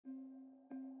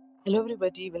Hello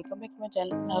everybody, welcome back to my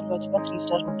channel. Now we're watching a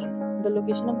 3-star hotel. The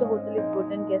location of the hotel is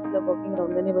good and guests love walking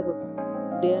around the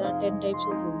neighborhood. There are 10 types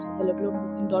of rooms available on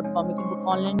booking.com. You can book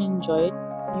online and enjoy it.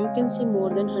 You can see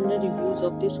more than 100 reviews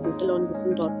of this hotel on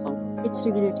booking.com. Its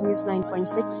review rating is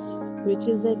 9.6, which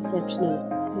is the exceptional.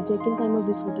 The check-in time of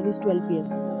this hotel is 12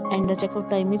 pm and the check-out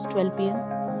time is 12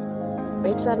 pm.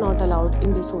 Pets are not allowed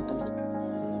in this hotel.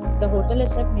 The hotel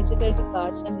accepts major credit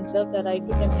cards and reserves the right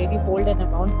to temporarily hold an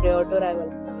amount prior to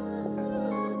arrival.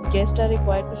 Guests are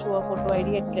required to show a photo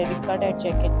ID and credit card at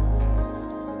check-in.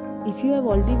 If you have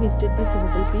already visited this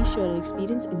hotel, please share your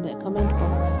experience in the comment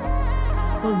box.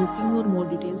 For booking or more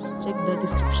details, check the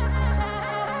description.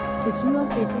 If you are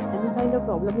facing any kind of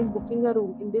problem in booking a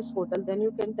room in this hotel, then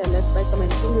you can tell us by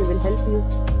commenting. We will help you.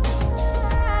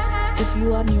 If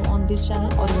you are new on this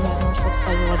channel or you have not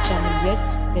subscribed our channel yet,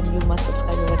 then you must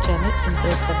subscribe our channel and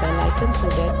press the bell icon so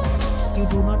that you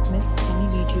do not miss any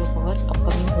video of our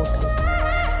upcoming hotel.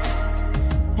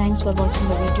 Thanks for watching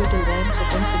the video till the end. So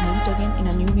friends, we'll meet again in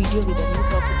a new video with a new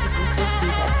topic.